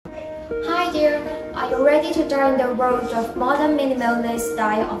Hi dear, are you ready to dive in the world of modern minimalist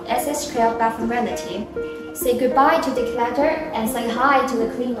style of SHKL Bathroom Vanity? Say goodbye to the clutter and say hi to the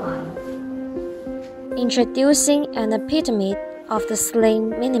clean one. Introducing an epitome of the slim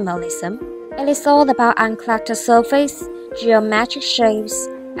minimalism, it is all about uncluttered surface, geometric shapes,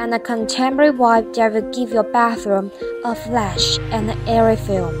 and a contemporary vibe that will give your bathroom a flash and an airy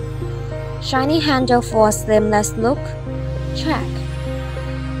feel. Shiny handle for a seamless look? Check.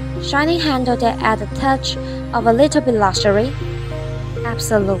 Shiny handle that add a touch of a little bit luxury?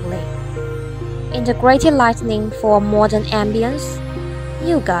 Absolutely. Integrated lighting for a modern ambience?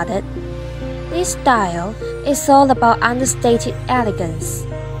 You got it. This style is all about understated elegance.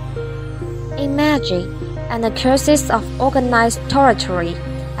 Imagine and the curses of organized territory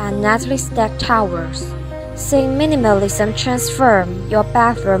and neatly stacked towers. Seeing minimalism transform your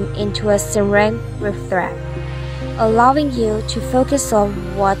bathroom into a serene retreat, allowing you to focus on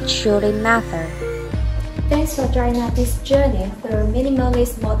what truly matters. Thanks for joining us this journey through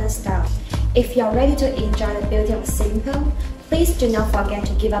minimalist modern style. If you're ready to enjoy the beauty of simple, please do not forget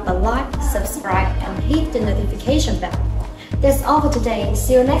to give us a like, subscribe, and hit the notification bell. That's all for today.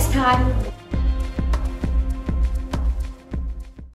 See you next time.